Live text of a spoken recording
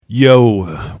Yo,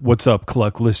 what's up,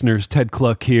 Cluck listeners? Ted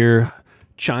Cluck here,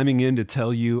 chiming in to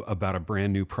tell you about a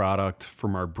brand new product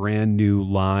from our brand new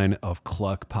line of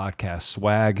Cluck Podcast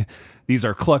swag. These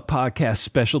are Cluck Podcast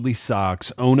specialty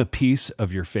socks. Own a piece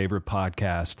of your favorite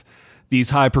podcast. These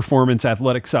high-performance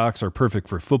athletic socks are perfect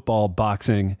for football,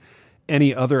 boxing,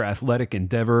 any other athletic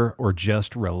endeavor, or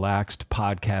just relaxed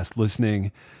podcast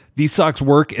listening. These socks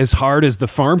work as hard as the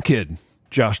farm kid,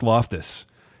 Josh Loftus,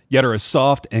 yet are as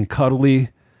soft and cuddly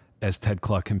as Ted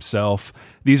Cluck himself.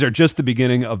 These are just the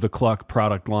beginning of the Cluck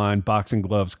product line, boxing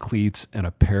gloves, cleats, and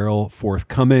apparel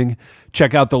forthcoming.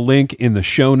 Check out the link in the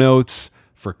show notes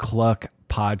for Cluck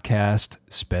Podcast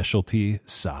specialty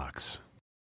socks.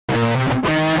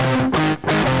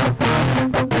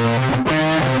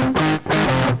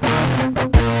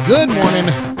 Good morning,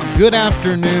 good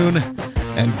afternoon,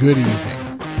 and good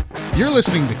evening. You're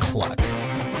listening to Cluck,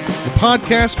 the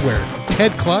podcast where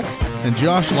Ted Cluck and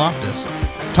Josh Loftus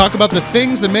talk about the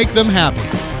things that make them happy.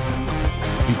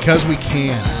 Because we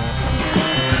can.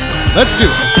 Let's do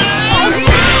it.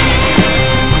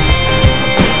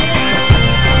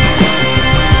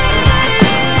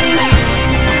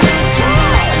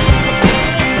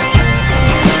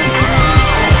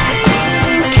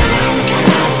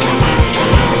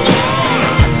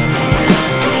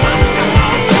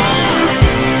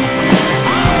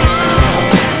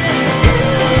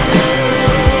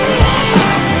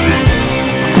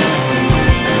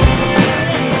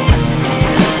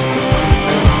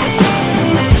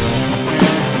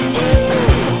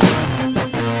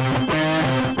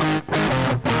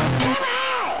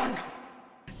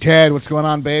 Ted, what's going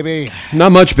on, baby?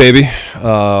 Not much, baby. It's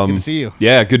good to see you.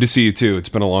 Yeah, good to see you, too. It's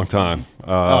been a long time.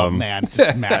 Oh, man,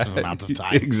 just massive amounts of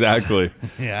time. Exactly.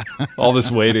 Yeah. All this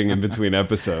waiting in between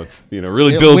episodes,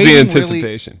 really builds the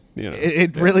anticipation.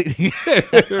 It really...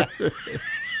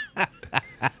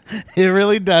 It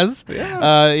really does.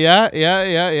 Yeah.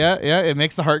 It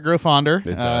makes the heart grow fonder.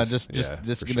 It does.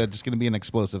 Just gonna be an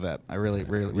explosive ep. I really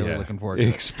looking forward to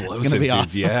explosive, it. It's gonna be dude.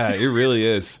 awesome. Yeah, it really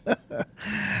is. My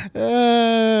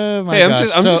Hey, gosh.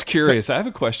 I'm just curious. I have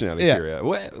a question out of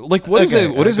curiosity.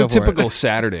 What does a typical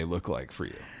Saturday look like for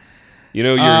you?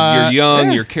 You're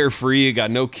young, you're carefree, you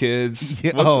got no kids.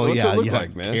 Yeah, what's it look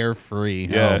like, man? Carefree.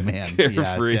 Yeah, Oh man,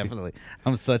 carefree. Yeah, definitely.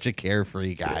 I'm such a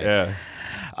carefree guy. Yeah.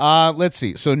 Let's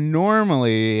see. So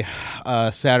normally,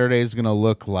 Saturday is going to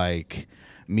look like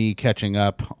me catching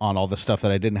up on all the stuff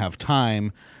that I didn't have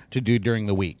time to do during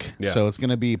the week. Yeah. So it's going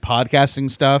to be podcasting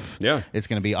stuff. Yeah. It's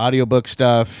going to be audiobook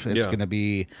stuff. It's Yeah. going to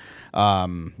be,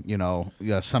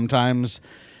 sometimes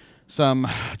some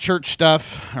church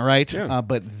stuff. All right. Yeah.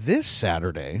 But this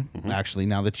Saturday, actually,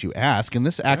 now that you ask, and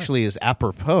this actually is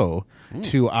apropos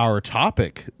to our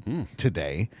topic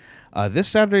today. This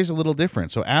Saturday is a little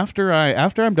different. So after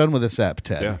I'm done with this ep,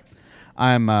 Ted, Yeah.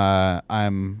 I'm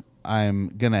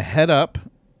gonna head up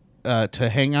to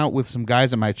hang out with some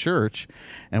guys at my church,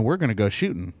 and we're gonna go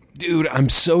shooting. Dude, I'm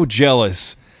so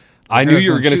jealous. I knew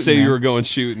you were going to say you were going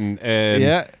shooting,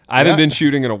 and I haven't been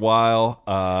shooting in a while.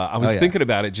 I was thinking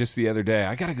about it just the other day.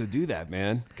 I got to go do that,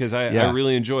 man, because I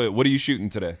really enjoy it. What are you shooting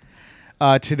today?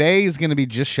 Today is going to be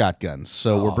just shotguns.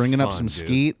 So we're bringing up some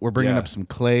skeet. We're bringing up some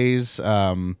clays.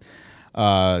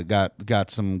 Got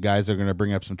some guys that are going to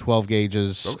bring up some 12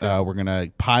 gauges. Okay. We're going to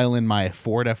pile in my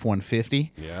Ford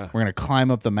F-150. Yeah. We're going to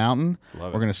climb up the mountain. Love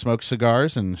it. We're going to smoke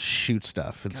cigars and shoot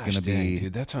stuff. It's going to be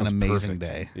dude, that an sounds amazing perfect.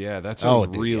 day. Yeah, that sounds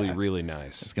dude, really, yeah. really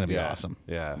nice. It's going to be awesome.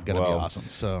 Yeah. Going to be awesome.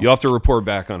 So you'll have to report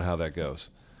back on how that goes.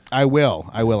 I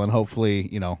will, and hopefully,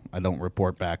 I don't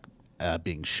report back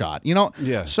being shot.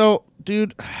 Yeah. So,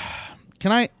 dude,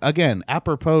 can I, again,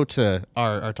 apropos to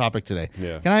our topic today?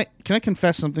 Yeah. Can I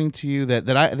confess something to you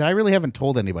that I really haven't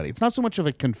told anybody? It's not so much of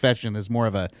a confession as more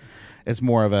of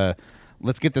a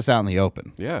let's get this out in the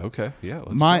open. Yeah. Okay. Yeah.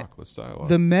 Let's talk. Let's dialogue.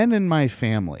 The men in my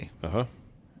family Uh-huh.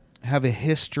 have a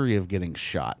history of getting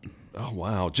shot. Oh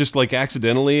wow! Just like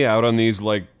accidentally out on these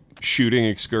like shooting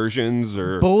excursions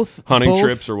or Both hunting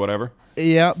trips or whatever.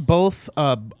 Yeah, both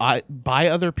by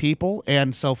other people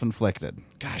and self-inflicted.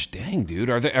 Gosh dang, dude!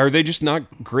 Are they just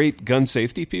not great gun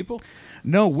safety people?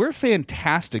 No, we're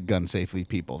fantastic gun safety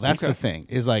people. That's Okay. the thing.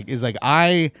 Is like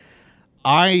I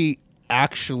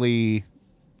actually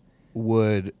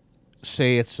would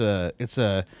say it's a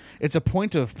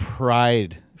point of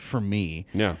pride for me.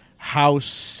 Yeah. How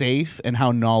safe and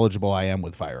how knowledgeable I am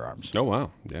with firearms. Oh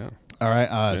wow! Yeah. All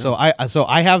right. So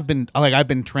I have been I've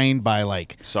been trained by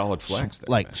like Solid flex. There,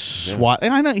 like man. SWAT.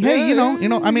 And I know. Hey, you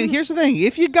know. I mean, here's the thing.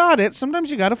 If you got it,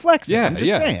 sometimes you got to flex it. Yeah, I'm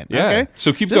just saying. Yeah. Okay.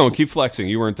 So keep Just going, keep flexing.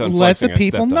 You weren't done let flexing. the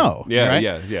people know. Yeah, right?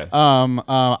 yeah.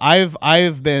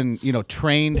 I've been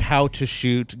trained how to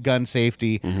shoot gun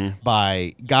safety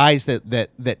by guys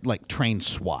that like train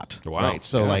SWAT. Wow. Right.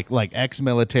 So Yeah. like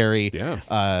ex-military,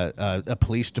 a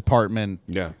police department,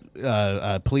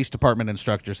 police department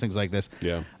instructors, things like this.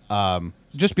 Yeah.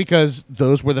 Just because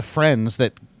those were the friends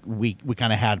that we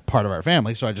kind of had part of our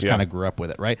family, so I just Yeah. kind of grew up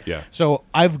with it, right? Yeah. So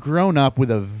I've grown up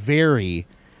with a very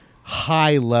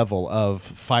high level of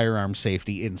firearm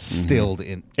safety instilled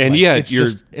in, And like, yeah, it's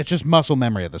just muscle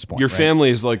memory at this point. Your right? family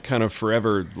is like kind of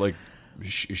forever like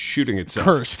shooting itself.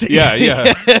 Cursed. Yeah,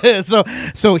 yeah.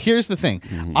 So here's the thing.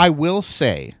 I will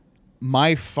say,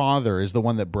 my father is the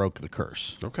one that broke the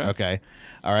curse. Okay. Okay.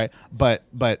 All right. But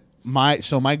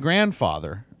my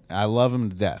grandfather, I love him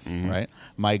to death. Right.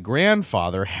 My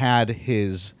grandfather had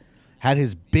his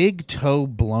big toe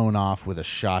blown off with a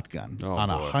shotgun on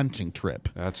a boy. hunting trip.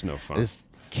 That's no fun. This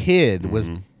kid was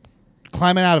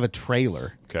climbing out of a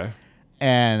trailer Okay.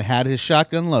 and had his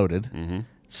shotgun loaded,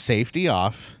 safety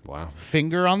off, Wow.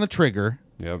 finger on the trigger.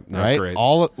 Yep. Not Right, great.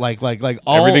 all like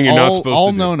all Everything you're not supposed all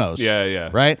to do. no-nos. Yeah, yeah.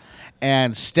 Right,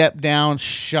 and stepped down,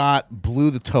 shot, blew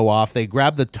the toe off. They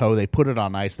grabbed the toe, they put it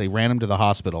on ice, they ran him to the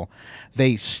hospital.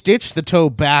 They stitched the toe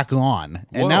back on,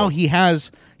 and Whoa. now he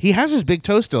has his big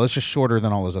toe still. It's just shorter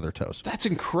than all his other toes. That's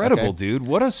incredible, Okay. dude.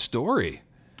 What a story.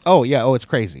 Oh yeah, it's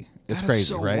crazy. It's That crazy, is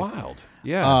so right? wild.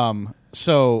 Yeah.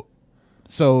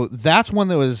 So that's one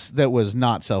that was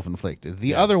not self-inflicted.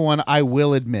 The other one, I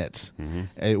will admit,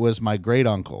 it was my great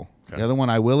uncle. Okay. The other one,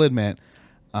 I will admit,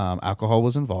 alcohol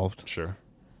was involved, Sure.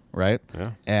 right?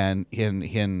 Yeah. And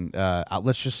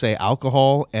let's just say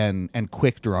alcohol and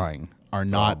quick drawing are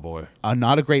not boy. are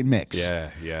not a great mix. Yeah,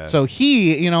 yeah. So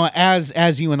he,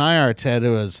 as you and I are, Ted,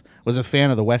 was a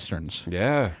fan of the westerns.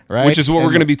 Yeah. Right? Which is what we're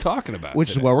And- going to be talking about. Which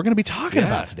is today. what we're going to be talking Yeah,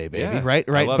 about today, baby. yeah. Right,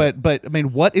 I right. love But I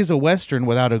mean, what is a western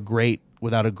without a great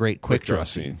quick draw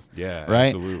scene? Yeah, Right.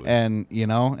 absolutely. And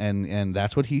and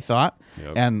that's what he thought.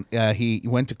 Yep. And he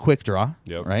went to quick draw.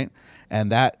 Yep. Right.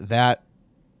 And that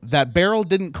barrel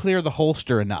didn't clear the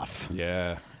holster enough,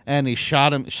 Yeah. and he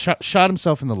shot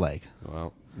himself in the leg.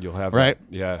 Well, you'll have Right.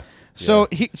 that. Yeah.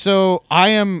 So I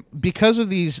am, because of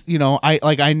these,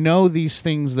 I know these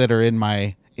things that are in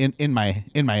my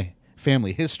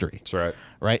family history. That's right.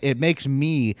 Right? It makes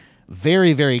me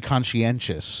very, very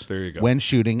conscientious There you go. when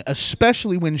shooting,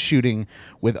 especially when shooting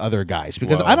with other guys,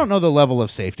 because Well- I don't know the level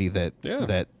of safety that Yeah.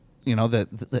 that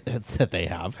they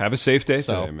have. Have a safe day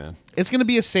So, today, man. It's going to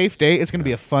be a safe day. It's going to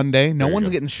be a fun day. No you one's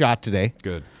go. getting shot today.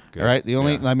 Good. Good. All right. The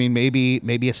only, Yeah. I mean, maybe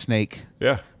a snake.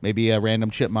 Yeah. Maybe a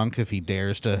random chipmunk if he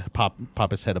dares to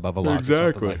pop his head above a log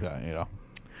Exactly. or something like that,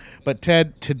 But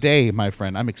Ted, today, my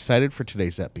friend, I'm excited for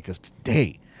today's ep because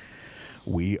today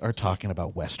we are talking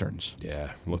about westerns.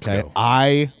 Yeah. Let's Okay, go.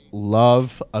 I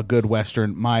love a good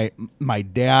western. My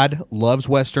dad loves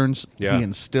westerns. Yeah. He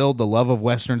instilled the love of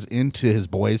westerns into his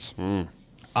boys.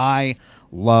 I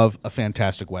love a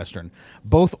fantastic western,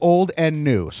 both old and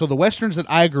new. So the westerns that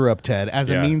I grew up, Ted, as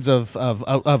a Yeah. means of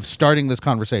starting this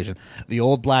conversation, the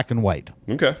old black and white,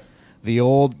 Okay. the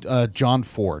old John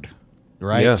Ford,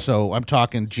 right? Yeah. So I'm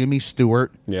talking Jimmy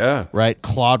Stewart, Yeah. right?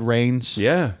 Claude Rains,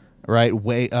 Yeah. right?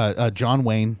 John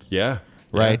Wayne, Yeah.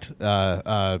 right?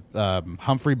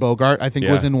 Humphrey Bogart, I think,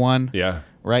 was in one. Yeah.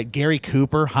 Right, Gary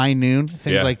Cooper, High Noon,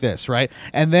 things Yeah. like this, right?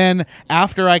 And then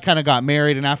after I kind of got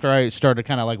married, and after I started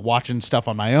kind of like watching stuff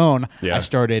on my own, Yeah. I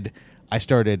started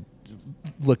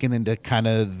looking into kind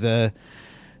of the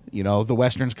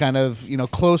westerns, kind of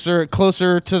closer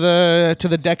to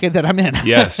the decade that I'm in.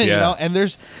 Yes, yeah. And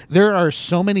there are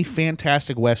so many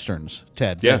fantastic westerns,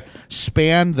 Ted, Yeah. that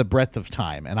span the breadth of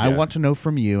time, and I Yeah. want to know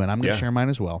from you, and I'm going to Yeah. share mine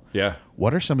as well. Yeah.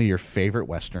 What are some of your favorite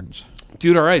westerns?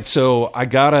 Dude, all right. So I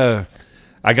got a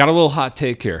little hot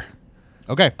take here.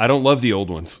 Okay. I don't love the old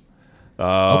ones.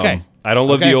 Okay. I don't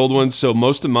love Okay. the old ones, so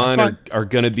most of mine That's are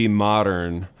going to be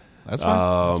modern. That's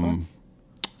fine. That's fine.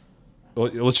 Well,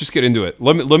 let's just get into it.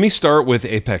 Let me start with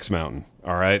Apex Mountain,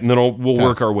 all right, and then we'll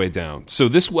work our way down. So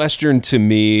this western to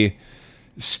me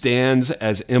stands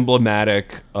as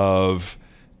emblematic of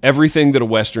everything that a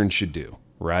western should do,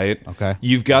 right? Okay.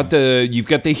 You've got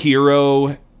the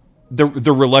hero, the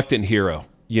reluctant hero.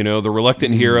 The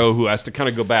reluctant hero who has to kind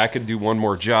of go back and do one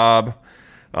more job.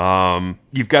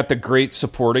 You've got the great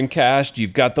supporting cast.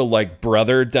 You've got the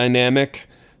brother dynamic.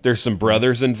 There's some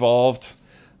brothers involved.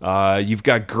 You've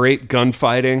got great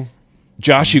gunfighting.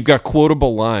 Josh, you've got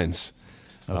quotable lines.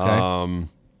 Okay.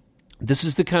 This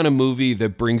is the kind of movie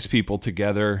that brings people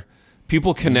together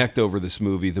people connect over this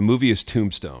movie. The movie is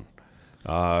Tombstone.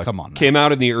 Come on now. Came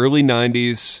out in the early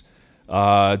 90s.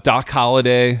 Doc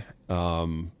Holliday,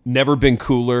 never been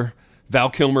cooler. Val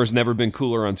Kilmer's never been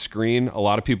cooler on screen. A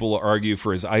lot of people argue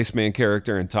for his Iceman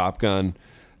character in Top Gun.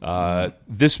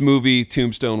 This movie,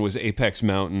 Tombstone, was Apex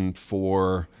Mountain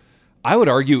for... I would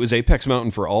argue it was Apex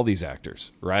Mountain for all these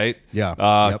actors, right?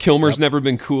 Yeah. Kilmer's never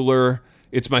been cooler.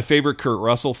 It's my favorite Kurt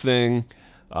Russell thing.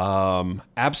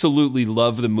 Absolutely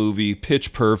love the movie.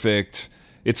 Pitch perfect.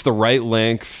 It's the right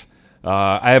length.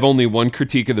 I have only one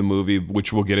critique of the movie,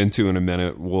 which we'll get into in a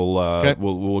minute.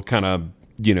 We'll kind of,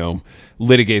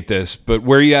 litigate this. But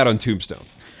where are you at on Tombstone?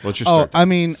 Let's just start. I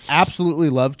mean, absolutely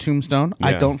love Tombstone.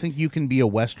 I Yeah. don't think you can be a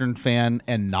Western fan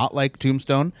and not like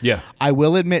Tombstone. Yeah. I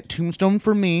will admit, Tombstone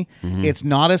for me, it's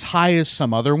not as high as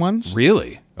some other ones.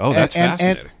 Really? Oh, that's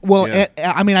fascinating. Well, Yeah.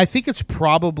 I mean, I think it's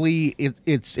probably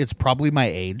it's probably my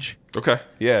age. Okay.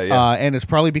 Yeah. And it's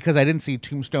probably because I didn't see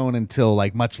Tombstone until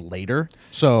like much later,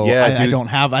 so Yeah, I dude. don't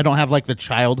have like the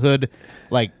childhood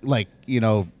like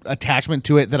attachment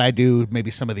to it that I do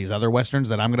maybe some of these other westerns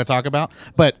that I'm going to talk about.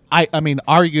 But I mean,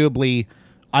 arguably,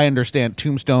 I understand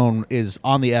Tombstone is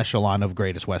on the echelon of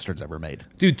greatest westerns ever made.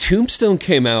 Dude, Tombstone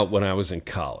came out when I was in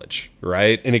college,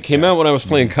 right? And it came out when I was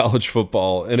playing college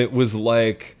football, and it was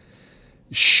like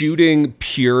shooting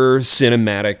pure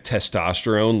cinematic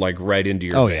testosterone like right into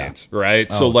your veins, right?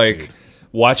 So dude.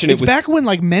 watching It's it with back when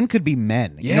like men could be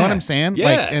men. You know what I'm saying?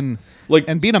 Yeah. And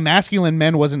being a masculine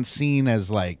man wasn't seen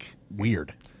as like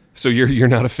weird. So you're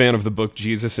not a fan of the book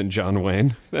Jesus and John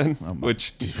Wayne then?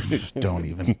 Which Don't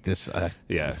even this.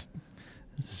 Yeah.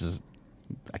 This is.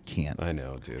 I can't. I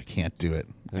know, dude. Can't do it.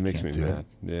 It makes me do mad.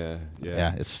 Yeah.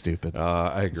 Yeah, it's stupid.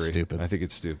 I agree. Stupid. I think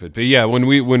it's stupid. But yeah, when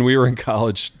we were in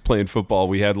college playing football,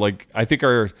 we had I think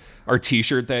our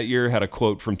T-shirt that year had a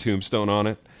quote from Tombstone on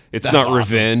it. It's That's not awesome.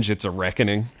 revenge; it's a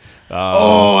reckoning.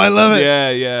 I love it.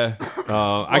 Yeah.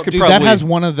 I could Dude, probably that has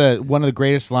one of the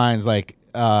greatest lines. Like,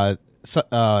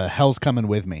 hell's coming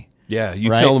with me. Yeah, you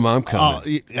right? tell them I'm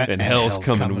coming, yeah, and hell's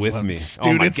coming with me. Dude,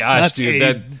 Oh my it's gosh, such dude,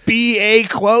 a that BA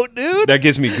quote, dude. that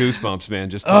gives me goosebumps, man.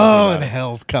 Just talking Oh, about and it.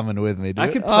 hell's coming with me, dude. I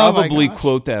could Oh, my probably gosh.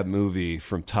 quote that movie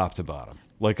from top to bottom.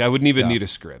 Like I wouldn't even need a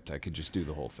script. I could just do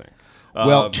the whole thing.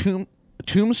 Well,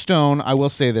 Tombstone, I will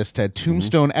say this, Ted.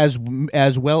 Tombstone, as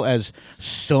well as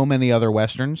so many other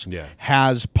westerns, Yeah.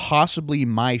 has possibly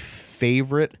my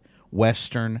favorite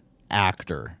western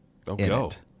actor in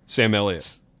it. Sam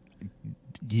Elliott.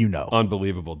 You know,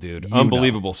 Unbelievable, dude. You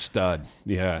Unbelievable stud.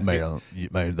 Yeah.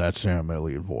 made that Sam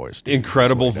Elliott voice. Dude.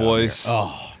 Incredible It's way down voice. there.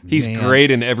 Oh, He's man.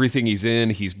 great in everything he's in.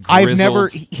 He's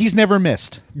grizzled. He's never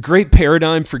missed. Great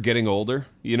paradigm for getting older.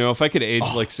 You know, if I could age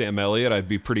like Sam Elliott, I'd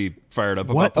be pretty fired up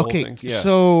about the whole thing. Yeah.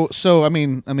 So I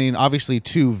mean, obviously,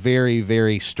 two very,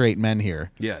 very straight men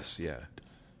here. Yes, yeah.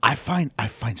 I find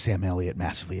Sam Elliott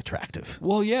massively attractive,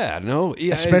 Well, yeah, no,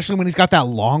 yeah, especially when he's got that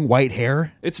long white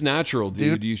hair. it's natural,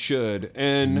 dude. You should.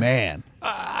 And Man,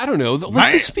 I don't know.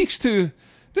 Man. This speaks to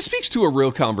a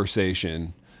real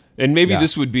conversation, and maybe Yeah.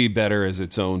 this would be better as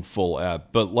its own full app.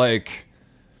 But like,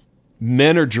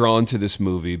 men are drawn to this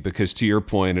movie because, to your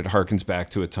point, it harkens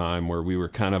back to a time where we were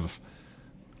kind of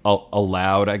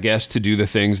allowed, I guess, to do the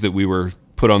things that we were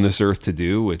put on this earth to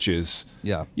do, which is,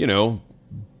 Yeah.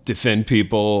 defend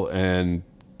people and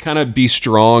kind of be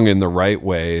strong in the right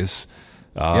ways.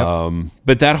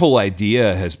 But that whole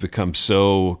idea has become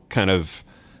so kind of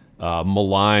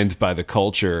maligned by the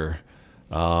culture.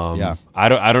 Yeah. I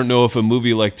don't know if a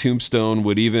movie like Tombstone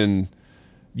would even,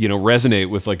 resonate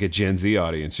with like a Gen Z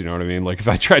audience. You know what I mean? Like if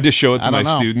I tried to show it to I my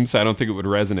don't know. students, I don't think it would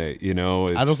resonate.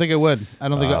 I don't think it would. I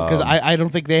don't think because I don't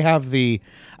think they have the.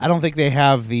 I don't think they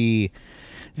have the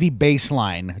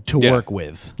baseline to Yeah. work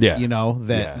with. Yeah.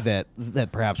 That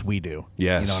perhaps we do.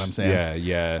 Yes. You know what I'm saying?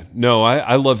 Yeah. No,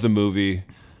 I love the movie.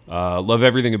 Love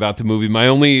everything about the movie. My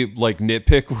only like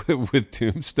nitpick with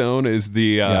Tombstone is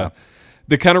the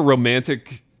kind of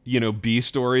romantic, B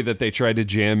story that they tried to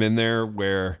jam in there,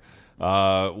 where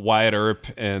Wyatt Earp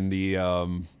and the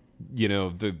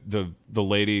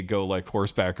lady go like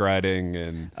horseback riding,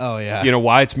 and Oh, yeah.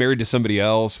 Wyatt's married to somebody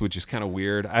else, which is kind of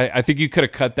weird. I think you could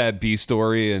have cut that B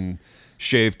story and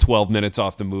shaved 12 minutes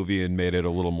off the movie and made it a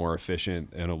little more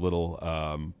efficient and a little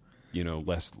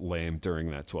less lame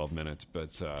during that 12 minutes.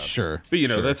 But Sure. But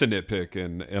Sure. that's a nitpick,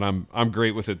 and I'm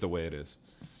great with it the way it is.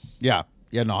 Yeah.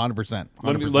 Yeah. No. 100%.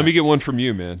 Let me get one from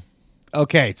you, man.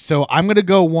 Okay, so I'm gonna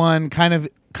go one kind of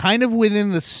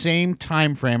within the same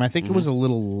time frame. I think it was a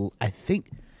little.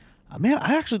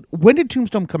 When did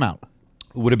Tombstone come out?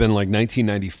 It would have been like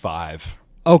 1995.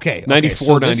 Okay, 94,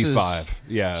 so this is- 95.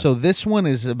 Yeah. So this one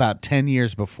is about 10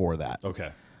 years before that.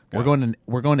 Okay.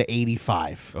 We're going to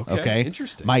 85. Okay.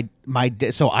 Interesting.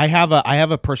 So I have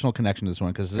a personal connection to this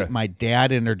one because my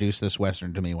dad introduced this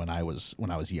Western to me when I was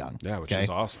young. Yeah, which is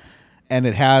awesome. And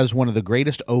it has one of the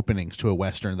greatest openings to a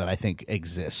Western that I think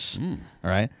exists. All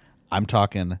right. I'm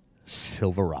talking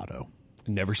Silverado.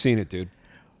 Never seen it, dude.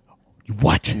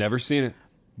 What? Never seen it.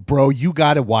 Bro, you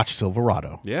got to watch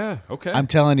Silverado. Yeah, okay. I'm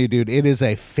telling you, dude, it is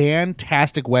a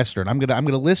fantastic Western. I'm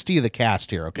gonna list to you the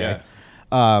cast here, okay?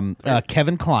 Yeah.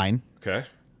 Kevin Kline. Okay.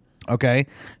 Okay.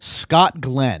 Scott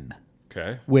Glenn.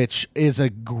 Okay. Which is a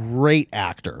great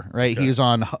actor, right? Okay. He's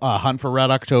on Hunt for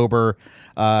Red October,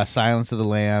 Silence of the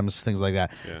Lambs, things like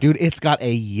that. Yeah. Dude, it's got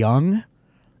a young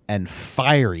and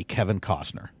fiery Kevin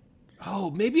Costner.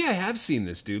 Oh, maybe I have seen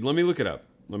this, dude. Let me look it up.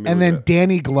 And then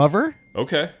Danny Glover.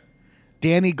 Okay.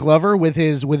 Danny Glover with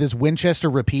his Winchester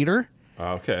repeater.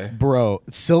 Okay. Bro,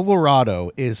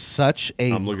 Silverado is such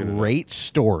a great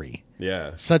story.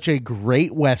 Yeah. Such a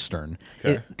great Western.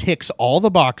 Okay. It ticks all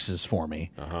the boxes for me.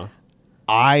 Uh-huh.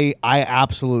 I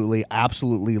absolutely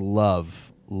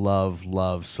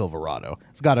love Silverado.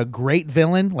 It's got a great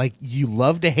villain. Like, you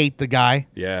love to hate the guy.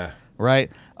 Yeah.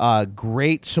 Right?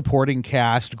 Great supporting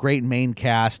cast, great main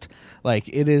cast. Like,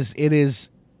 it is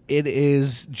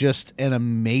just an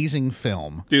amazing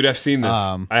film. Dude, I've seen this.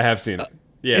 I have seen it.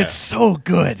 Yeah. It's so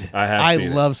good. I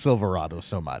love Silverado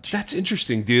so much. That's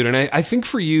interesting, dude. And I think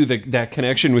for you, that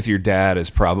connection with your dad is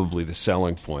probably the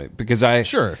selling point because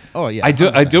Sure. Oh yeah. I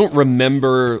don't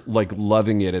remember like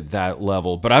loving it at that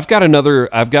level, but I've got another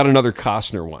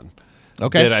Costner one.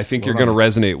 Okay. That I think you're going to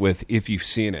resonate with if you've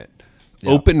seen it.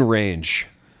 Yep. Open Range.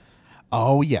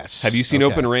 Oh, yes. Have you seen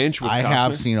Open Range with Costner? I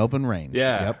have seen Open Range.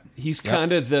 Yeah. Yep. He's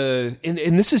kind of and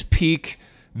this is peak,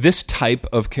 this type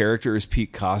of character is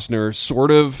peak Costner,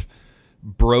 sort of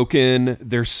broken.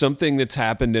 There's something that's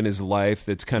happened in his life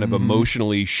that's kind of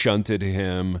emotionally shunted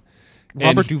him.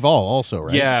 Robert Duvall also,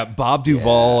 right? Yeah, Bob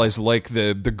Duvall is like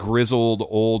the grizzled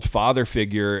old father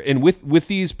figure. And with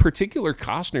these particular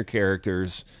Costner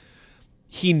characters,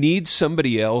 he needs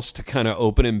somebody else to kind of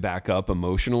open him back up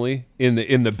emotionally in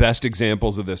the best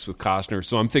examples of this with Costner.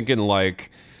 So I'm thinking like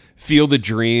Field of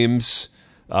Dreams,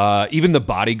 even The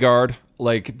Bodyguard,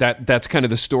 like that's kind of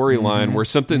the storyline where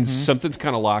something's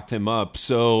kind of locked him up.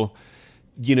 So,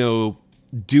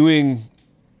 doing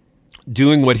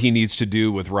what he needs to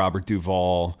do with Robert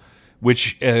Duvall,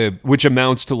 which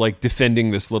amounts to like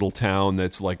defending this little town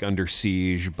that's like under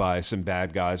siege by some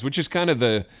bad guys, which is kind of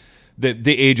the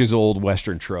ages-old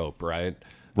Western trope, right?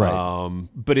 Right.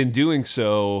 But in doing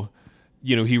so,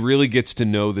 he really gets to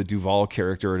know the Duvall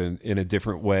character in a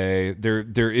different way.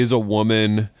 There is a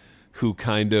woman who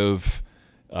kind of,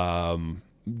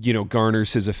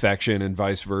 garners his affection and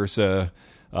vice versa.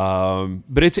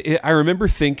 But I remember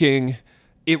thinking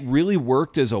it really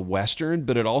worked as a Western,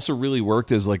 but it also really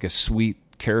worked as like a sweet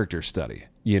character study,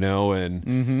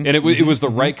 and it was the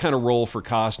right kind of role for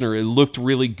Costner. It looked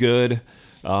really good.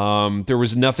 There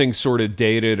was nothing sort of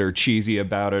dated or cheesy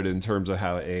about it in terms of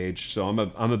how it aged. So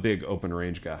I'm a big Open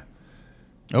Range guy.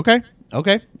 Okay. All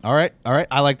right.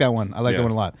 I like that one. I like that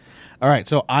one a lot. All right.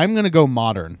 So I'm going to go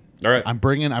modern. All right. I'm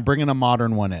bringing a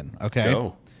modern one in. Okay.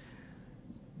 Go.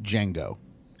 Django.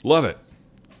 Love it.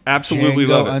 Absolutely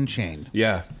love it. Unchained.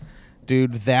 Yeah.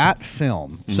 Dude, that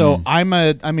film. So I am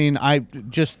a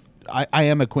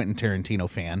Quentin Tarantino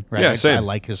fan, right? Yeah, same. I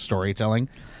like his storytelling.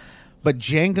 But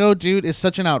Django, dude, is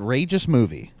such an outrageous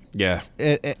movie. Yeah.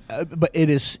 But it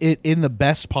is in the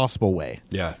best possible way.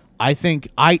 Yeah. I think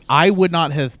I would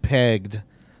not have pegged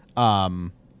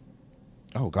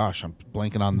oh gosh, I'm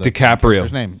blanking on the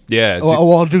DiCaprio name. Yeah.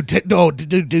 Dude,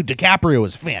 DiCaprio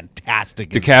was fantastic.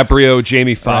 DiCaprio,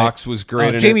 Jamie Foxx was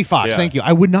great. Jamie Foxx, thank you.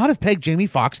 I would not have pegged Jamie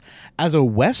Foxx as a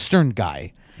Western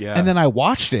guy. Yeah. And then I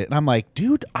watched it and I'm like,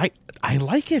 dude, I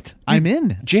like it. I'm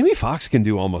in. Jamie Foxx can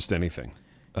do almost anything.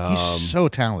 He's so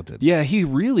talented. Yeah, he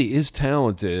really is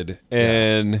talented,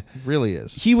 and really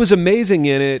is. He was amazing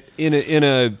in it in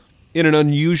an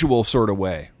unusual sort of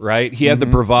way, right? He had the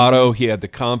bravado, he had the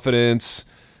confidence.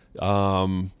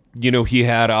 He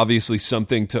had obviously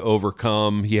something to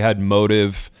overcome. He had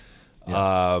motive.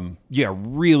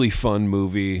 Really fun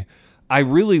movie. I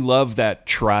really love that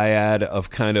triad of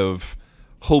kind of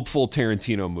hopeful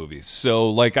Tarantino movies. So,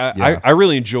 like, I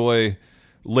really enjoy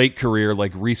late career,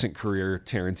 like recent career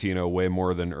Tarantino way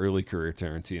more than early career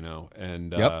Tarantino. And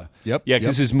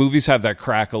because his movies have that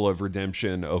crackle of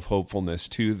redemption, of hopefulness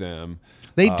to them.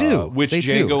 They do. Which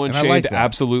Django Unchained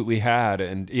absolutely had.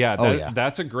 And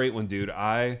that's a great one, dude.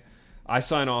 I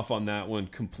sign off on that one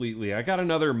completely. I got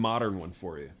another modern one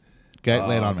for you. Okay,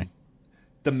 lay it on me.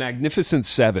 The Magnificent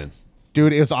Seven.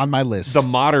 Dude, it's on my list. the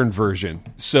modern version.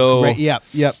 So Right, yeah.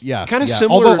 Kinda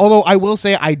similar- Although I will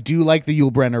say I do like the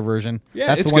Yul Brynner version. Yeah,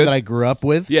 That's it's the one good. that I grew up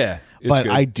with. yeah, it's but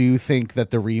good. I do think that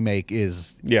the remake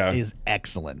is Yeah.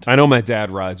 excellent. I know my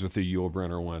dad rides with the Yul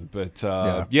Brynner one, but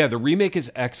Yeah. the remake is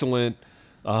excellent.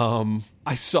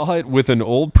 I saw it with an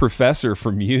old professor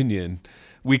from Union.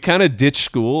 We kind of ditched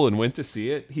school and went to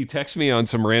see it. He texted me on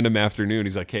some random afternoon.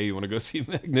 He's like, "Hey, you want to go see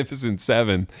Magnificent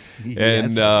Seven?"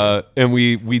 Yes, And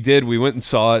we did. We went and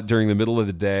saw it during the middle of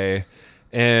the day.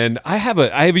 And I have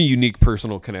a unique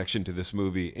personal connection to this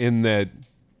movie in that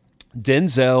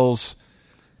Denzel's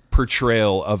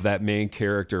portrayal of that main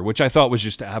character, which I thought was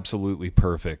just absolutely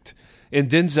perfect. And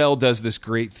Denzel does this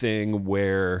great thing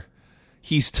where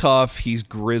he's tough, he's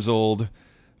grizzled,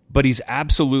 but he's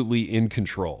absolutely in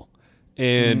control.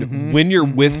 And when you're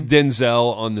with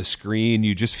Denzel on the screen,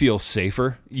 you just feel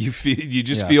safer. You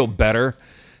feel better.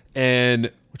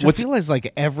 And Which I feel is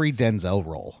like every Denzel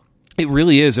role. it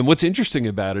really is. And what's interesting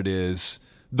about it is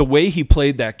the way he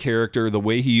played that character, the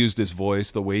way he used his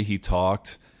voice, the way he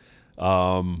talked,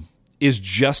 is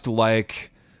just like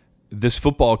this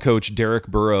football coach, Derek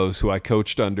Burrows, who I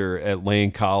coached under at Lane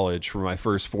College for my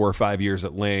first 4 or 5 years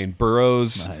at Lane.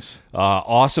 Burrows, Nice.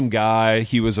 awesome guy.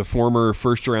 He was a former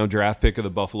first-round draft pick of the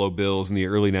Buffalo Bills in the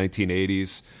early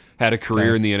 1980s, had a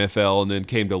career in the NFL, and then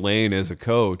came to Lane as a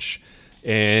coach.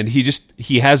 And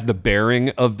he has the bearing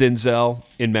of Denzel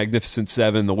in Magnificent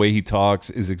Seven. The way he talks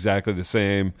is exactly the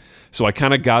same. So I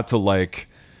kind of got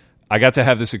to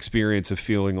have this experience of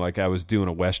feeling like I was doing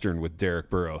a Western with Derek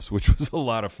Burrows, which was a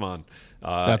lot of fun.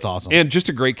 That's awesome. And just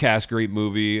a great cast, great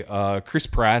movie. Chris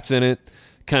Pratt's in it,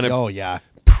 kind of Oh yeah.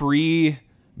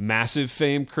 pre-massive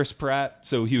fame Chris Pratt.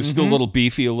 So he was still a little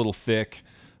beefy, a little thick.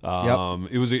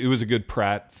 It was a good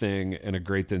Pratt thing and a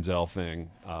great Denzel thing.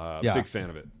 Yeah. Big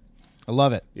fan of it. I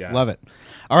love it. Yeah. Love it.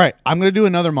 All right, I'm going to do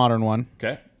another modern one.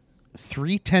 Okay.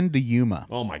 310 to Yuma.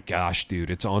 Oh my gosh, dude!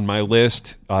 It's on my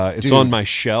list. It's Dude. on my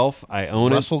shelf. I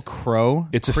own Russell Crowe.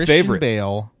 It's a Christian favorite.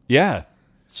 Bale. it. Yeah.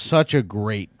 Such a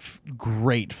great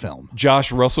film.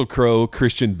 Josh, Russell Crowe,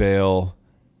 Christian Bale,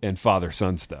 and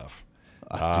father-son stuff,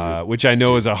 which I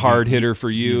know is a hard hitter for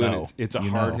you, and know. it's a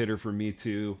You hard know. hitter for me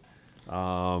too.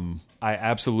 I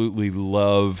absolutely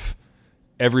love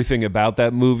everything about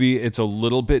that movie. It's a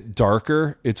little bit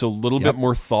darker. It's a little bit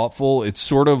more thoughtful. It's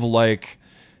sort of like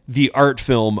the art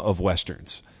film of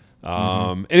Westerns.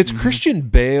 And it's Christian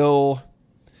Bale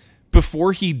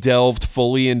before he delved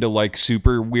fully into like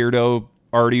super weirdo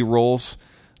arty roles.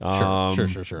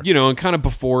 Sure. You know, and kind of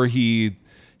before he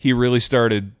really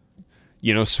started,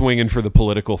 you know, swinging for the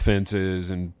political fences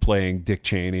and playing Dick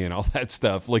Cheney and all that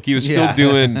stuff. Like he was still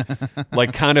doing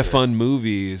like kind of fun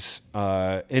movies.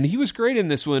 And he was great in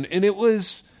this one. And it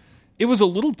was a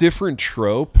little different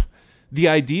trope. The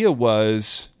idea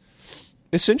was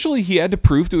essentially he had to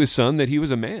prove to his son that he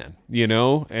was a man, you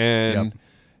know, and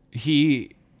he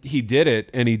did it,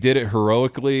 and he did it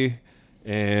heroically.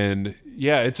 And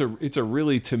yeah, it's a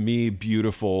really, to me,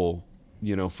 beautiful,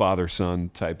 you know, father-son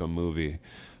type of movie.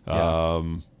 I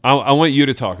want you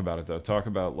to talk about it though. Talk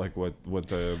about like what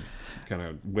the kind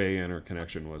of way in or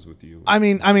connection was with you. I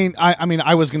mean,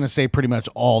 I was gonna say pretty much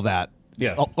all that.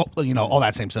 Yeah. You know, all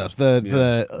that same stuff.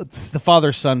 The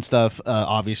father son stuff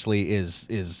obviously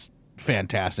is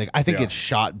fantastic. I think Yeah. it's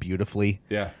shot beautifully.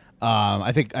 Yeah.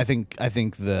 I think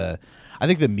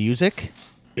the music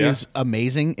is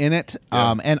amazing in it.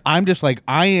 Yeah. And I'm just like,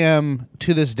 I am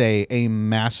to this day a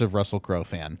massive Russell Crowe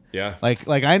fan. Yeah. Like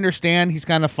I understand he's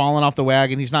kind of fallen off the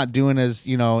wagon. He's not doing as,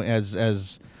 you know,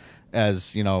 as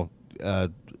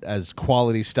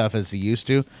quality stuff as he used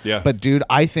to. Yeah. But dude,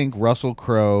 I think Russell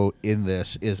Crowe in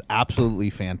this is absolutely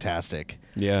fantastic.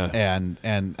 Yeah. And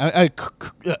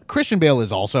Christian Bale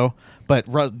is also, but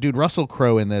dude, Russell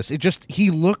Crowe in this, he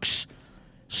looks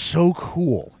so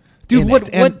cool. Dude, in what-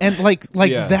 it. And like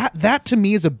Yeah. that to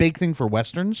me is a big thing for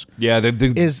Westerns. Yeah.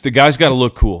 The guy's got to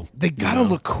look cool. They gotta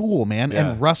look cool, man.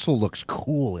 Yeah. And Russell looks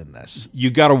cool in this. You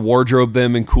got to wardrobe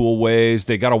them in cool ways.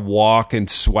 They got to walk and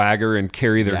swagger and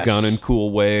carry their Yes. gun in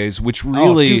cool ways, which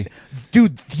really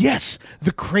dude, yes,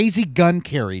 the crazy gun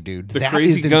carry, dude. the That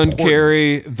crazy is gun important.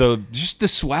 carry, just the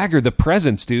swagger, the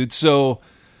presence, dude. So,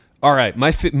 all right,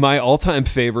 my all-time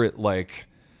favorite like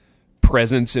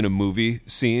presence in a movie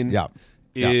scene Yeah.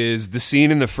 is the scene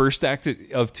in the first act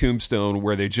of Tombstone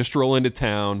where they just roll into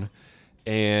town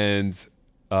and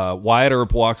Wyatt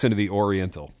Earp walks into the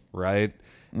Oriental, right?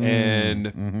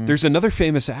 And there's another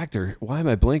famous actor. Why am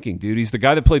I blanking, dude? He's the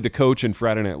guy that played the coach in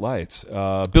Friday Night Lights.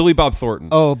 Billy Bob Thornton.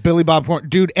 Oh, Billy Bob Thornton,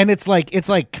 dude, and it's like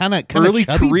kind of Early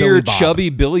chubby career Billy Bob. chubby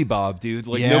Billy Bob, dude.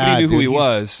 Like nobody knew who he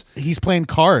was. He's playing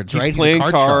cards, right? He's playing a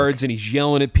card cards shark. and he's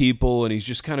yelling at people and he's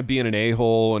just kind of being an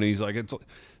a-hole and he's like, it's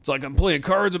like I'm playing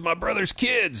cards with my brother's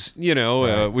kids,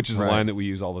 which is a line that we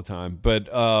use all the time. But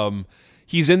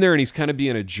he's in there and he's kind of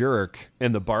being a jerk,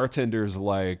 and the bartender's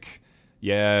like,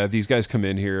 yeah, these guys come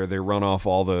in here, they run off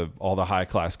all the high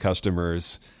class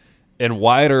customers, and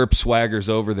Wyatt Earp swaggers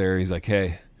over there. He's like,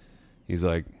 hey,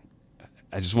 I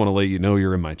just want to let you know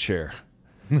you're in my chair.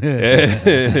 and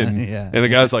the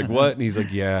guy's like, what? And he's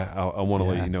like, yeah, I want to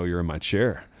let you know you're in my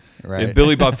chair. Right. And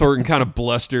Billy Bob Thornton kind of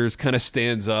blusters, kind of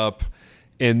stands up,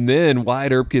 and then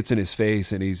Wyatt Earp gets in his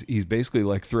face, and he's basically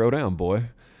like, throw down, boy.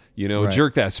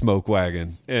 Jerk that smoke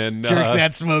wagon. And Jerk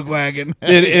that smoke wagon.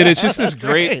 and it's just this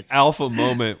great alpha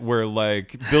moment where,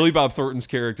 like, Billy Bob Thornton's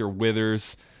character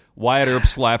withers. Wyatt Earp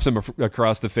slaps him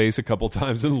across the face a couple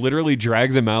times and literally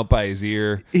drags him out by his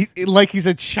ear. Like he's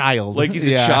a child. Like he's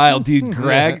a child. Dude,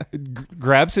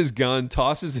 grabs his gun,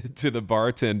 tosses it to the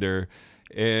bartender,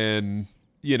 and...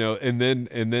 and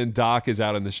then Doc is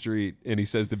out on the street and he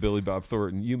says to Billy Bob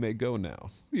Thornton, "You may go now."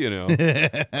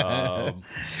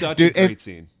 Such a great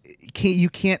scene. You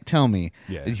can't tell me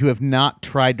that you have not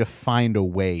tried to find a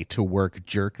way to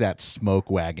jerk that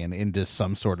smoke wagon into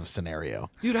some sort of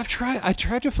scenario. Dude, I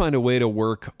tried to find a way to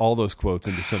work all those quotes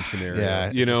into some scenario.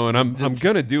 Yeah, I'm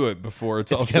gonna do it before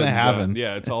it's all said and done.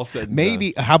 Yeah, it's all said and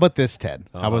Maybe done. How about this, Ted?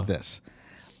 How about this?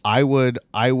 I would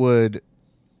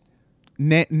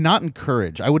not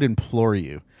encourage. I would implore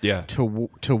you. Yeah.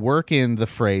 To work in the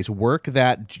phrase "work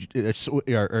that"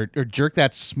 or jerk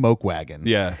that smoke wagon.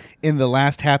 Yeah. In the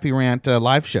last Happy Rant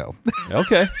live show.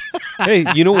 Okay. Hey,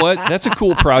 you know what? That's a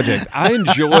cool project. I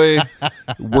enjoy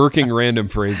working random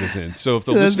phrases in. So if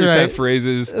the listeners have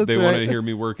phrases they want to hear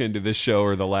me work into this show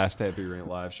or the last Happy Rant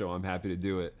live show, I'm happy to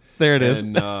do it. There it is.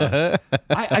 And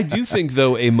I do think,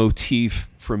 though, a motif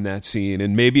from that scene,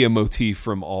 and maybe a motif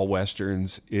from all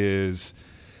Westerns, is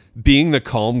being the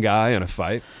calm guy in a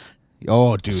fight.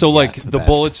 Oh, dude. So, like, it's the best.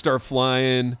 bullets start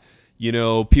flying,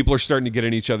 people are starting to get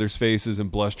in each other's faces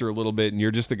and bluster a little bit, and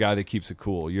you're just the guy that keeps it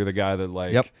cool. You're the guy that,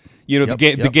 like,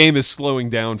 the game is slowing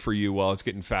down for you while it's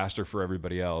getting faster for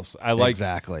everybody else.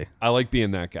 Exactly. I like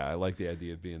being that guy. I like the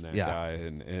idea of being that guy.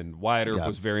 And Wyatt Earp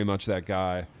was very much that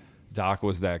guy. Doc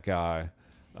was that guy.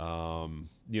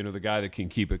 The guy that can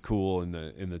keep it cool in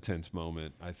the tense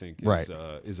moment, I think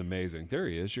is amazing. There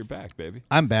he is. You're back, baby.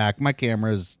 I'm back. My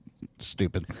camera is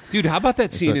stupid. Dude, how about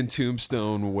that scene in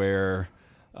Tombstone where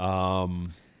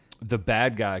the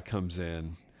bad guy comes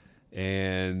in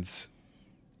and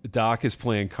Doc is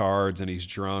playing cards and he's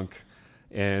drunk,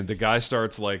 and the guy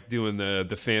starts like doing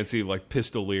the fancy like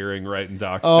pistoleering right in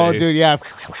Doc's face. Oh, dude, yeah.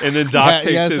 And then Doc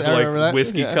takes his like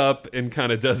whiskey cup and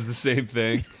kind of does the same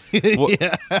thing.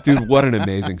 Dude, what an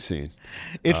amazing scene.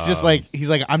 It's just like, he's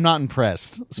like, I'm not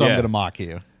impressed, so I'm going to mock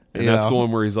you. And that's the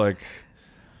one where he's like,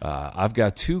 I've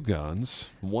got 2 guns,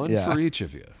 one for each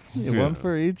of you. One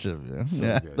for each of you.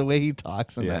 So the way he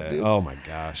talks in that, dude. Oh, my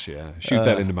gosh, yeah. Shoot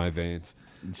that into my veins.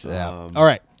 All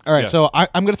right. So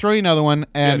I'm going to throw you another one,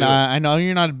 and I know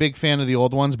you're not a big fan of the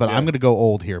old ones, but I'm going to go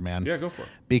old here, man. Yeah, go for it.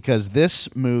 Because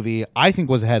this movie, I think,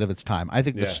 was ahead of its time. I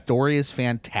think the story is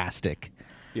fantastic.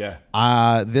 Yeah.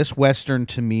 This Western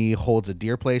to me holds a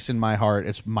dear place in my heart.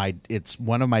 It's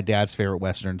one of my dad's favorite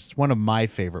Westerns. It's one of my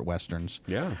favorite Westerns.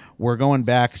 Yeah. We're going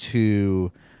back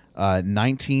to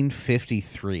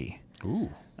 1953. Ooh.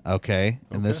 Okay.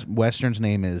 And this Western's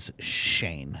name is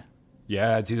Shane.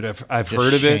 Yeah, dude, I've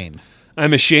heard of it.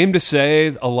 I'm ashamed to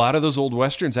say a lot of those old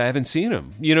Westerns, I haven't seen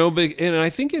them. And I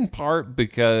think in part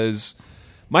because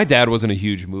my dad wasn't a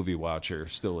huge movie watcher,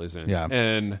 still isn't. Yeah.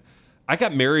 And I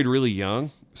got married really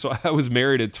young, so I was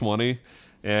married at 20,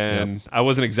 and I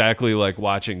wasn't exactly like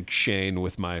watching Shane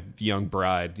with my young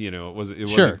bride. It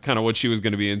wasn't kind of what she was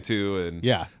going to be into, and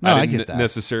I didn't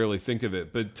necessarily think of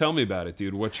it. But tell me about it,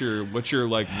 dude. What's your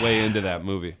like way into that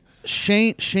movie?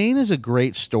 Shane is a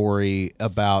great story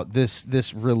about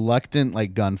this reluctant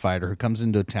like gunfighter who comes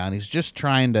into a town. He's just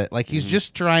trying to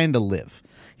just trying to live.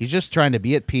 He's just trying to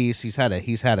be at peace. He's got Dude,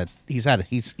 some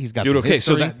okay, history,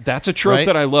 so that's a trope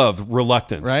that I love.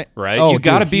 Reluctance, right? Oh, you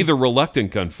got to be the reluctant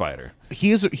gunfighter.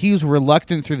 He's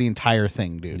reluctant through the entire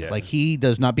thing, dude. Yeah. Like he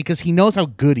does not, because he knows how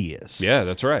good he is. Yeah,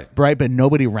 that's right. Right, but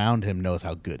nobody around him knows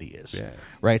how good he is. Yeah.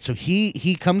 Right, so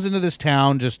he comes into this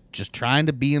town just trying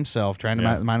to be himself, trying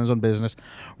to mind his own business.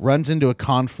 Runs into a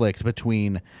conflict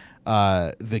between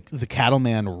the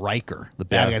cattleman Riker. The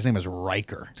bad Yeah. guy's name is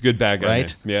Riker. It's a good bad guy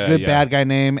Right, name. Yeah, good yeah. bad guy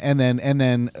name, and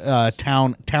then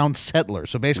town settler.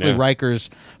 So basically, Yeah. Riker's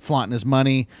flaunting his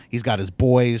money. He's got his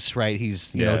boys, right?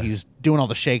 He's you know Yeah. he's doing all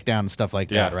the shakedown and stuff like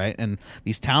that, Yeah. right? And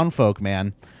these town folk,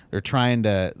 man, they're trying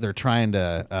to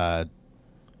they're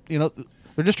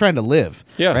just trying to live,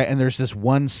 Yeah. right? And there's this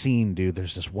one scene, dude.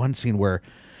 There's this one scene where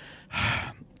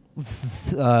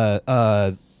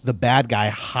the bad guy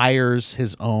hires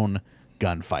his own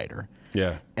gunfighter.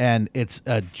 Yeah. And it's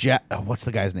what's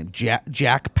the guy's name?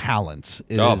 Jack Palance.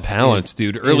 Palance,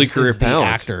 dude. Early career the Palance.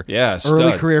 actor. Yeah, early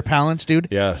stud. career Palance, dude.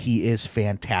 Yeah. He is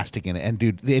fantastic in it. And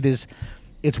dude,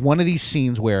 it's one of these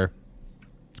scenes where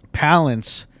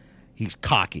Palance, he's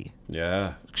cocky.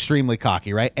 Yeah. Extremely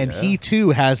cocky, right? And he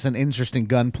too has an interesting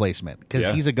gun placement because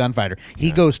Yeah. he's a gunfighter.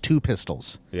 He goes 2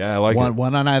 pistols. Yeah, I like one, it.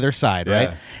 one on either side, Yeah.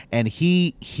 right? And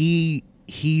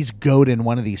he's goading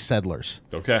one of these settlers.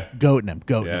 Okay. Goating him,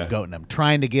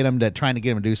 trying to get him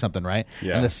to do something, right?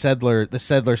 Yeah. And the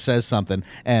settler says something,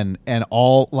 and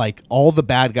all the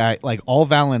bad guy, like all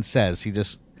Valance says, he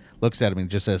just looks at him and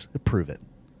just says, "Prove it,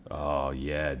 Oh,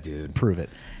 yeah, dude. prove it."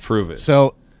 Prove it.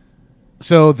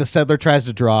 So the settler tries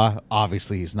to draw.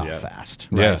 Obviously, he's not Yeah. fast.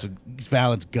 Right? Yeah. So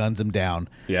Valance guns him down.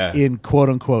 Yeah. In quote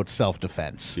unquote self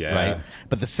defense. Yeah. Right.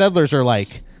 But the settlers are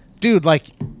like, dude, like,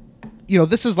 you know,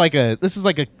 this is like an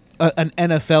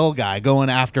NFL guy going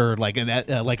after like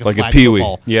a Like a flag peewee.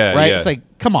 football. Yeah, Right. yeah. It's like,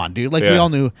 come on, dude. Like we Yeah. all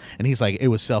knew. And he's like, it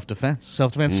was self defense.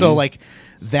 Mm-hmm. So like.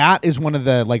 That is one of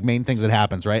the like main things that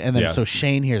happens, right? And then Yeah. so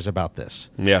Shane hears about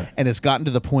this. Yeah. And it's gotten to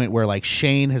the point where like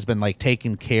Shane has been like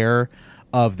taking care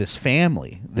of this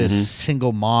family, this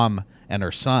single mom and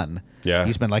her son. Yeah.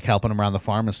 He's been like helping him around the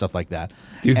farm and stuff like that.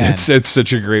 Dude, And- it's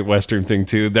such a great Western thing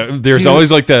too. There's Dude.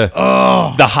 always like the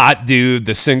hot dude,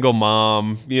 the single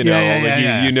mom. You know, Yeah, yeah, like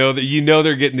yeah. you know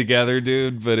they're getting together,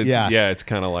 dude. But it's Yeah. it's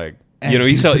kind of like And you know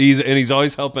dude, he's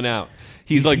always helping out.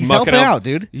 He's like he's mucking helping out,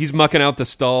 dude. He's mucking out the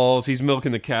stalls. He's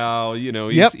milking the cow. You know,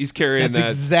 he's carrying That's that.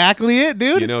 exactly it,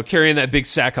 dude. You know, carrying that big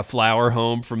sack of flour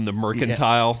home from the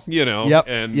mercantile. You know, Yep.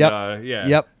 and yep. yeah,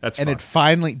 Yep. that's and fun. it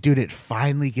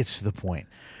finally gets to the point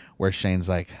where Shane's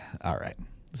like, all right.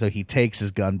 So he takes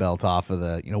his gun belt off of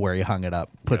the, you know, where he hung it up,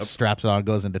 straps it on,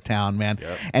 goes into town, man.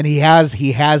 Yep. And he has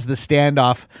the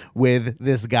standoff with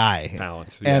this guy.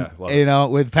 Palance. And, Yeah, love you it. know,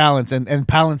 with Palance. And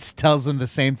Palance tells him the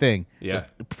same thing. Yeah. Just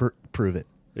prove it.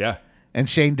 Yeah. And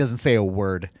Shane doesn't say a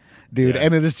word, dude. Yeah.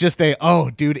 And it is just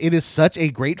dude, it is such a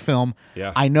great film.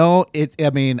 Yeah. I know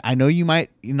you might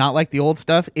not like the old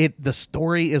stuff. The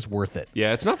story is worth it.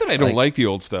 Yeah, it's not that I don't Like- like the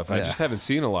old stuff. I Yeah. just haven't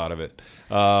seen a lot of it.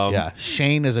 Yeah.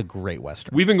 Shane is a great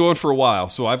Western. We've been going for a while,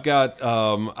 so I've got.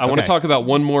 I want to Okay. talk about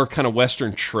one more kind of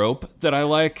Western trope that I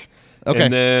like, Okay.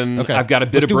 and then Okay. I've got a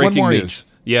bit Let's of do one breaking more news.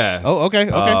 Yeah. Oh, okay.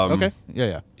 Okay.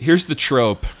 Yeah. Here's the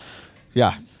trope: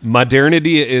 Yeah.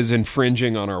 modernity is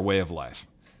infringing on our way of life.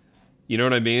 You know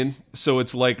what I mean? So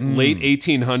it's like late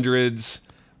 1800s.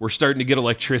 We're starting to get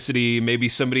electricity. Maybe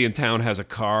somebody in town has a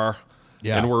car,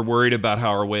 Yeah. and we're worried about how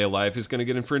our way of life is going to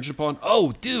get infringed upon.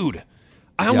 Oh, dude,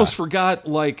 I almost forgot.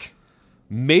 Like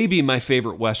maybe my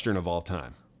favorite Western of all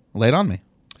time. Lay it on me.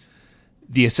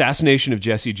 The Assassination of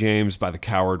Jesse James by the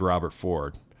coward Robert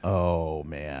Ford. Oh,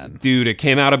 man. Dude, it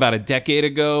came out about a decade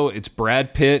ago. It's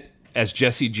Brad Pitt as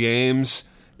Jesse James.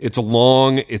 It's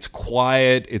long, it's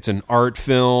quiet, it's an art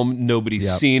film. Nobody's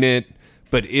seen it,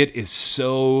 but it is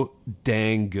so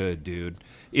dang good, dude.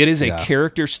 It is a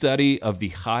character study of the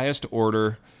highest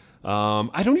order.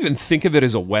 I don't even think of it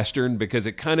as a Western because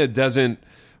it kind of doesn't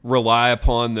rely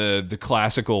upon the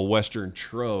classical Western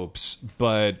tropes,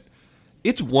 but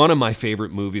it's one of my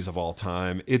favorite movies of all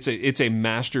time. It's a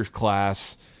master's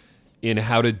class in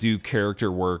how to do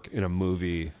character work in a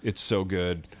movie. It's so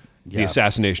good. The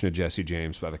Assassination of Jesse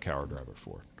James by the coward Robert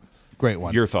Ford. Great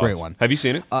one. Your thoughts? Great one. Have you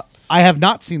seen it? I have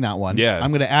not seen that one. Yeah. I'm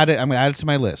going to add it to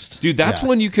my list. Dude, that's Yeah.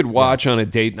 one you could watch on a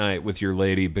date night with your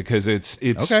lady because it's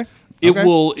Okay. It Okay.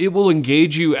 will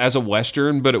engage you as a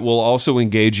Western, but it will also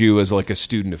engage you as like a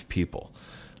student of people.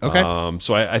 Okay.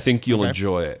 So I think you'll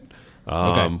enjoy it.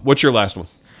 Okay. What's your last one?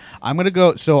 I'm going to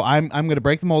go. So I'm going to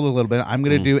break the mold a little bit. I'm Mm.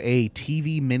 going to do a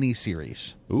TV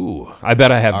miniseries. Ooh, I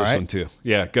bet I have this right. one too.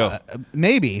 Yeah, go.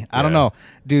 Maybe. I don't Yeah. know.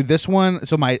 Dude, this one,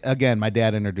 so my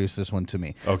dad introduced this one to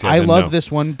me. Okay, I then love no.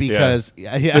 this one because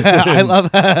I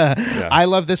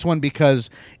love this one because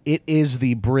it is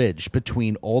the bridge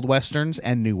between old westerns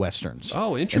and new westerns.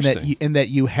 Oh, interesting. In that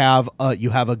you have a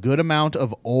good amount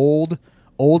of old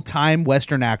time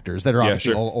western actors that are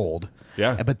obviously sure. all old.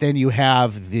 Yeah. But then you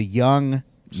have the young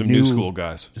Some new school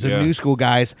guys. Some Yeah. new school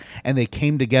guys, and they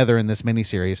came together in this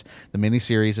miniseries. The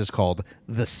miniseries is called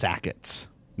The Sackets.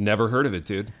 Never heard of it,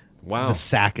 dude. Wow. The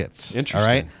Sacketts.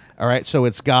 Interesting. All right. So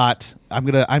it's got. I'm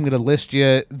gonna list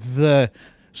you the.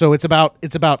 So it's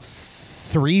about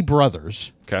 3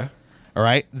 brothers. Okay. All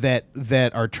right. That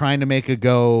are trying to make a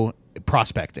go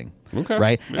prospecting. Okay.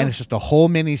 Right. Yeah. And it's just a whole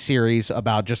mini series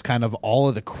about just kind of all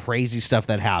of the crazy stuff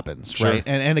that happens. Sure. Right.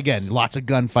 And again, lots of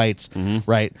gunfights.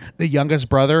 Right. The youngest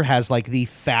brother has like the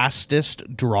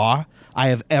fastest draw I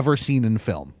have ever seen in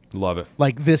film. Love it.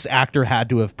 Like this actor had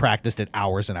to have practiced it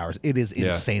hours and hours. It is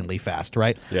insanely fast,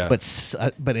 right? Yeah. But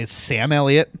it's Sam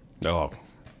Elliott Oh.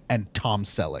 and Tom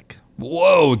Selleck.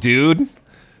 Whoa, dude.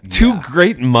 2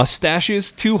 great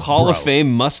mustaches, 2 Hall of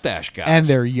Fame mustache guys. And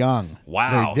they're young.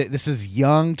 Wow. This is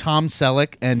young Tom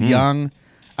Selleck and young.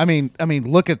 I mean,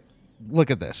 look at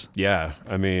this. Yeah,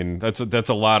 I mean that's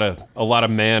a lot of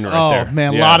man right there. Oh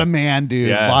man, a Yeah. lot of man, dude.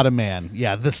 Yeah. A lot of man.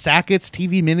 Yeah, the Sacketts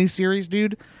TV miniseries,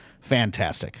 dude.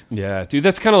 Fantastic. Yeah, dude,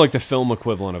 that's kind of like the film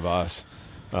equivalent of us.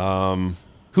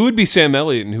 Who would be Sam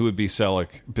Elliott and who would be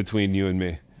Selleck between you and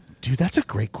me? Dude, that's a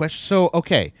great question. So,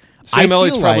 okay. Sam I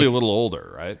Elliott's feel probably like- a little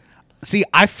older, right? See,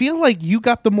 I feel like you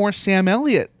got the more Sam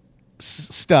Elliott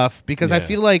stuff because I Yeah.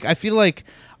 feel like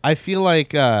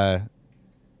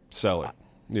Selleck.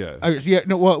 Yeah.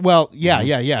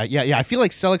 yeah. I feel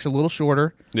like Selleck's a little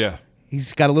shorter. Yeah.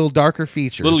 He's got a little darker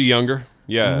features. A little younger.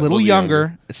 Yeah. A little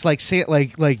younger. It's like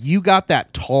you got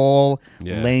that tall,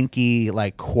 Yeah. lanky,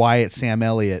 like quiet Sam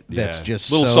Elliott that's Yeah.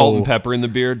 just little so, salt and pepper in the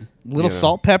beard. little you know.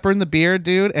 salt pepper in the beard,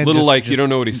 dude, and Little just, you don't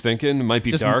know what he's thinking. It might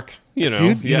be dark. You know,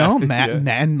 dude. You Yeah. know, Yeah.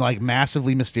 and like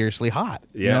massively mysteriously hot.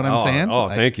 You know what I'm Oh, saying? Oh,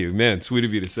 Like, thank you, man. Sweet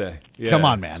of you to say. Yeah, Come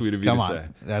on, man. Sweet of you Come to on. say.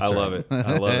 That's I right. love it.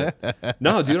 I love it.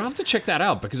 No, dude, I'll have to check that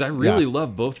out because I really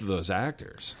love both of those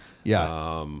actors.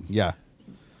 Yeah. Yeah.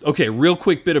 Okay, real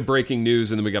quick bit of breaking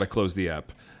news, and then we got to close the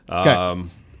app.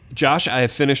 Josh, I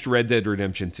have finished Red Dead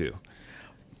Redemption 2.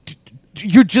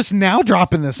 You're just now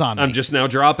dropping this on me. I'm just now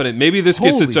dropping it. Maybe this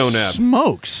gets its Holy own app.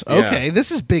 smokes. Yeah. Okay,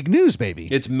 this is big news, baby.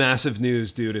 It's massive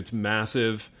news, dude. It's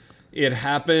massive. It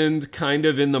happened kind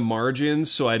of in the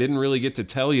margins, so I didn't really get to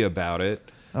tell you about it.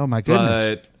 Oh my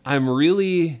goodness. But I'm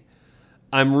really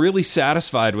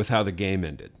satisfied with how the game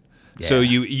ended. So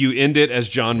you end it as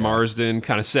John Marsden,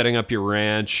 kind of setting up your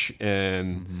ranch,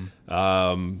 and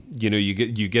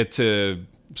you get to,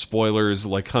 spoilers,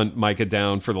 like hunt Micah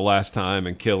down for the last time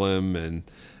and kill him,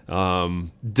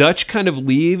 and Dutch kind of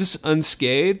leaves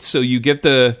unscathed. So you get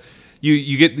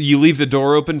you leave the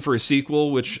door open for a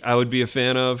sequel, which I would be a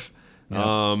fan of.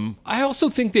 I also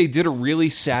think they did a really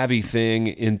savvy thing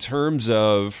in terms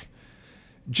of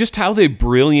just how they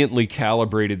brilliantly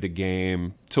calibrated the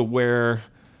game to where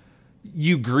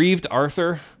you grieved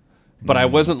Arthur, but I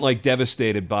wasn't like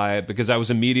devastated by it because I was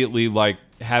immediately like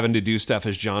having to do stuff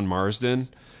as John Marsden.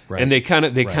 Right. And they kind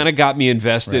of got me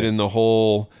invested Right. in the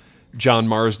whole John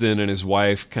Marsden and his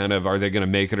wife kind of, are they going to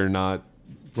make it or not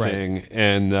thing.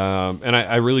 And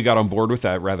I really got on board with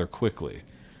that rather quickly.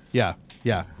 Yeah.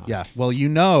 Well, you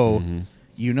know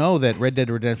that Red Dead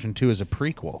Redemption 2 is a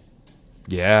prequel,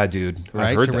 Yeah, dude. I've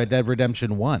right? heard To that. Red Dead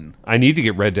Redemption 1. I need to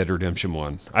get Red Dead Redemption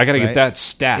 1. I got to Right. get that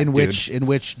stat, In dude.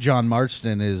 which John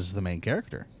Marsden is the main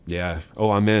character. Yeah.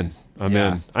 Oh, I'm in. I'm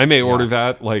Yeah. in. I may order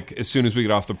that like as soon as we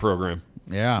get off the program.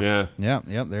 Yeah.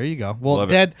 Yep. There you go. Well,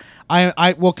 Love it.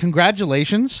 Dad, well,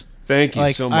 congratulations. Thank you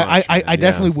Like, so much. I man.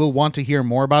 definitely Yeah. will want to hear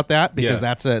more about that because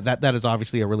Yeah. that is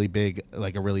obviously a really big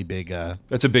That's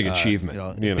a big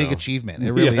achievement. big achievement.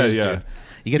 It really Yeah, is, yeah. dude.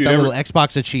 You get Dude, that little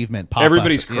Xbox achievement pop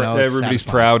Everybody's up. It's everybody's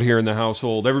satisfying. proud here in the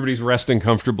household. Everybody's resting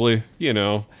comfortably.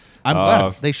 I'm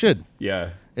glad they should. Yeah.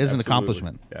 It is an absolutely.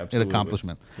 accomplishment. Absolutely. An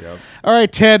accomplishment. Yep. All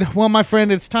right, Ted. Well, my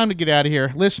friend, it's time to get out of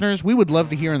here. Listeners, we would love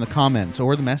to hear in the comments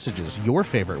or the messages your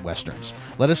favorite Westerns.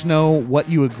 Let us know what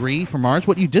you agree from ours,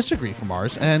 what you disagree from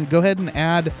ours, and go ahead and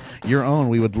add your own.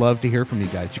 We would love to hear from you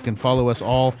guys. You can follow us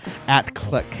all at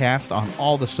Cluckcast on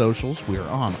all the socials. We are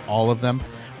on all of them.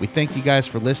 We thank you guys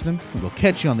for listening. We'll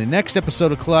catch you on the next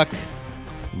episode of Cluck.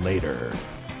 Later.